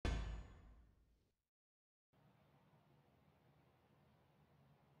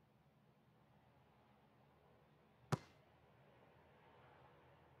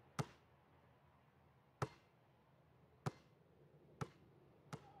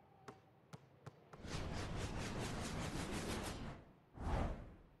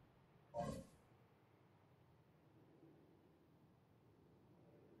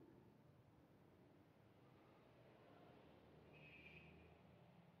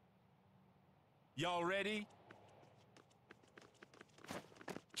Y'all ready?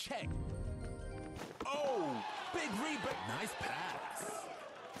 Check. Oh, big rebound. Nice pass.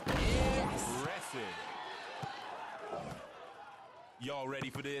 Impressive. Y'all ready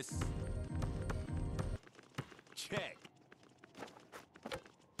for this? Check.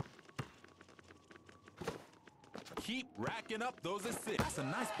 Keep racking up those assists. That's a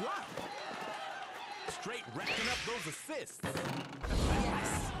nice block. Straight racking up those assists.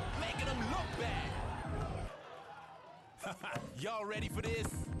 Yes. Making them look bad. Y'all ready for this?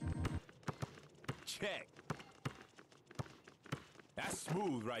 Check. That's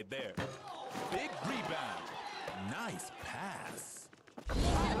smooth right there. Big rebound. Nice pass.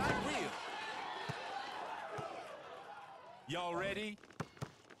 Highlight reel. Y'all ready?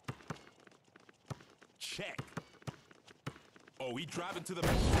 Check. Oh, he driving to the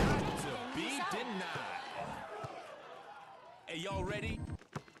back to be denied. Hey, y'all ready?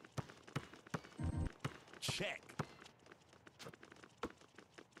 Check.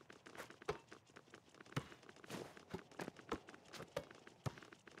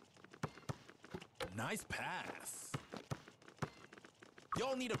 Nice pass.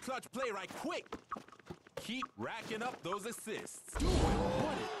 Y'all need a clutch play right quick. Keep racking up those assists. Doing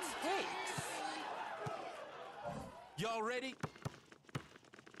what it takes. Y'all ready?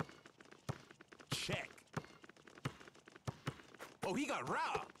 Check. Oh, he got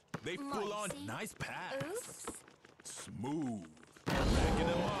robbed. They full on. Nice pass. Oops. Smooth. Racking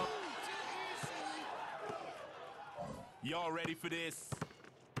them up. Y'all ready for this?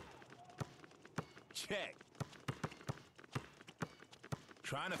 Check.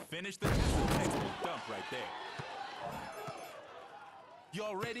 Trying to finish the textbook dump right there.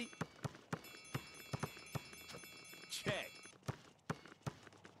 Y'all ready? Check.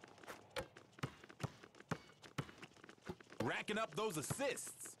 Racking up those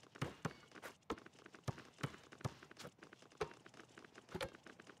assists.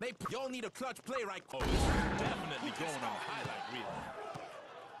 Y'all need a clutch play right. Oh, this is definitely going on the highlight reel.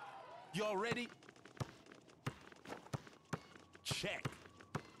 Y'all ready? Check.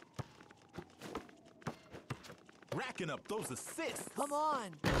 Racking up those assists. Come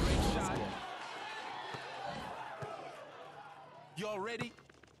on. Great shot. Y'all ready?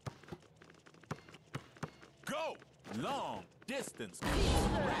 Go. Long distance.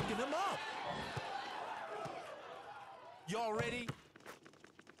 Racking them up. Y'all ready?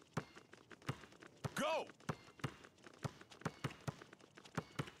 Go.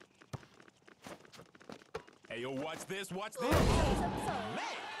 Hey, yo, watch this, watch this. Oh,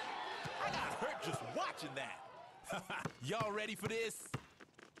 man, I got hurt just watching that. Y'all ready for this?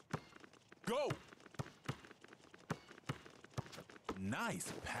 Go.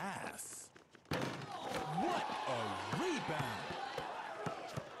 Nice pass. What a rebound.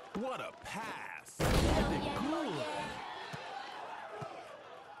 What a pass. Good.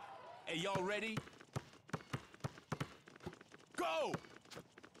 Hey, y'all ready? Go.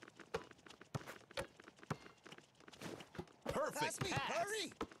 Perfect pass.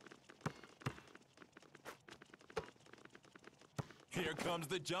 Hurry! Here comes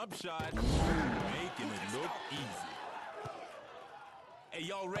the jump shot. Making it look easy. Hey,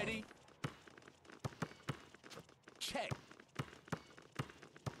 y'all ready? Check.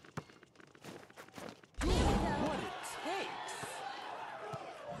 Doing what it takes.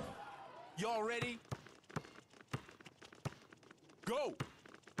 Y'all ready? Go.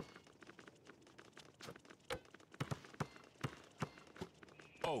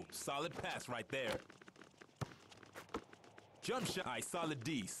 Oh, solid pass right there. Jump shot. Nice, solid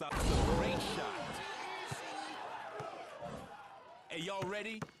D. Solid, great shot. Hey, y'all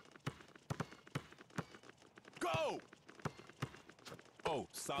ready? Go! Oh,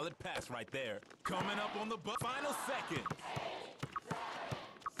 solid pass right there. Coming up on the final second.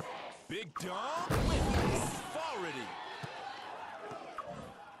 Big dunk with authority.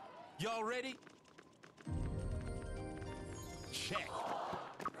 Y'all ready? Check.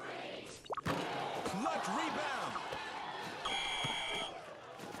 Clutch rebound.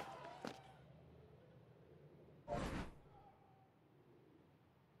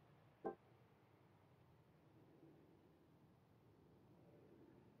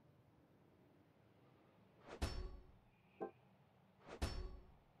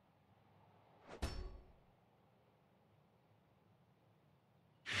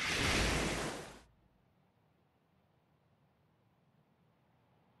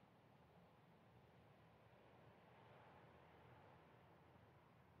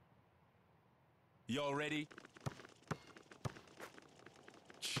 Y'all ready?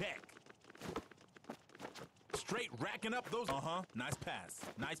 Check. Straight racking up those. Nice pass.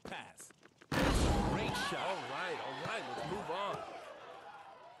 Nice pass. Great shot. All right, let's move on.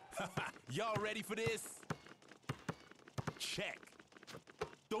 Y'all ready for this? Check.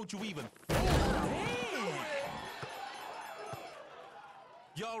 Don't you even Damn!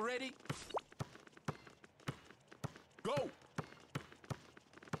 Y'all ready? Go!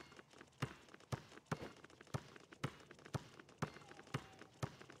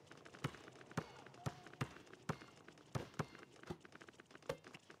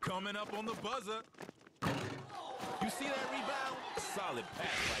 Coming up on the buzzer. You see that rebound? Solid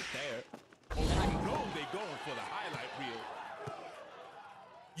pass right there. Oh, you know they going for the highlight reel.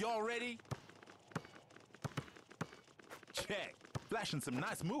 Y'all ready? Check. Flashing some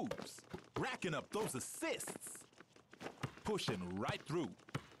nice moves. Racking up those assists. Pushing right through.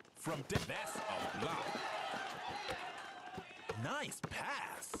 That's a block. Nice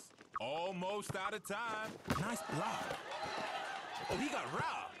pass. Almost out of time. Nice block. Oh, he got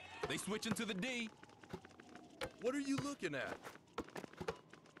robbed. They switching to the D. What are you looking at?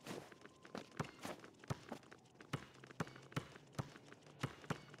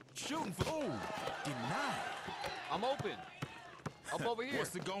 Shooting for, oh, denied. I'm open. Up over here.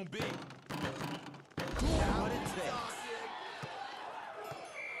 What's it gonna be? What it takes.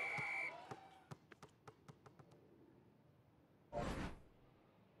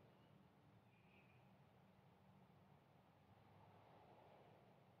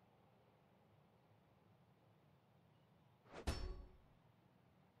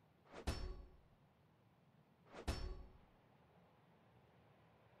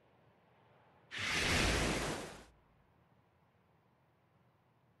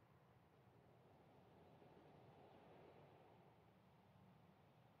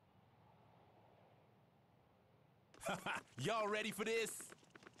 Y'all ready for this?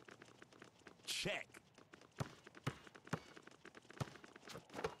 Check.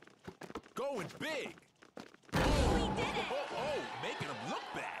 Going big. We did it! Oh, making them look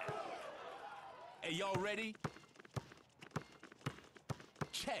bad. Hey, y'all ready?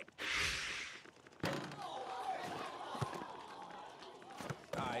 Check.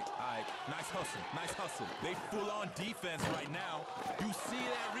 All right. Nice hustle. They full on defense right now. You see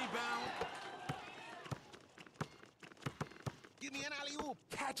that rebound? Give me an alley-oop.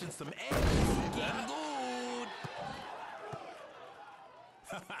 Catching some air. Getting good.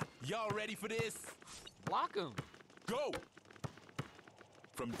 Y'all ready for this? Block him. Go.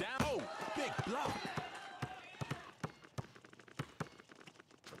 From down. Oh, big block.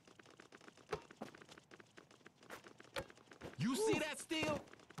 You see that steal?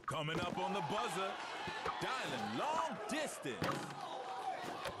 Coming up on the buzzer. Dialing long distance.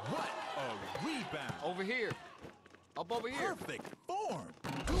 What a rebound. Over here. Up over here. Perfect form.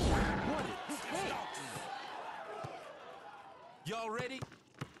 What it takes. Y'all ready?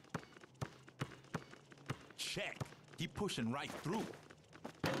 Check. He pushing right through.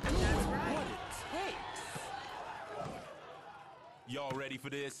 That's right. What it takes. Y'all ready for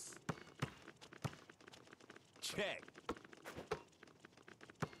this? Check.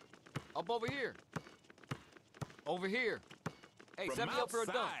 Up over here. Over here. Hey, From set me up for a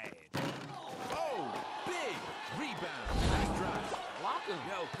dunk. outside. Oh, big rebound. Nice drive. Block him.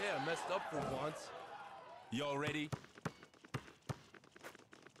 Yeah, okay, I messed up for once. Y'all ready?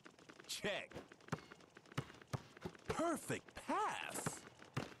 Check. Perfect pass.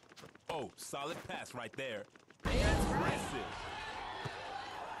 Oh, solid pass right there. Impressive.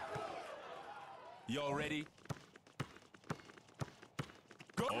 Y'all ready?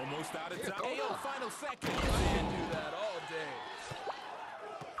 Go. Almost out of Here, time. go Hey, yo, on. final seconds. I can do that all day.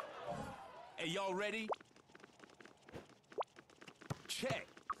 Hey, y'all ready? Check.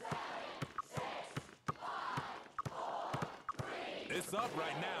 It's up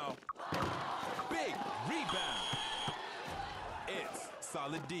right now. Big rebound. It's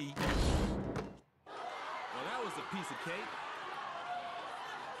solid D. Well, that was a piece of cake.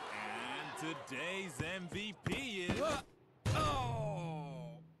 And today's MVP is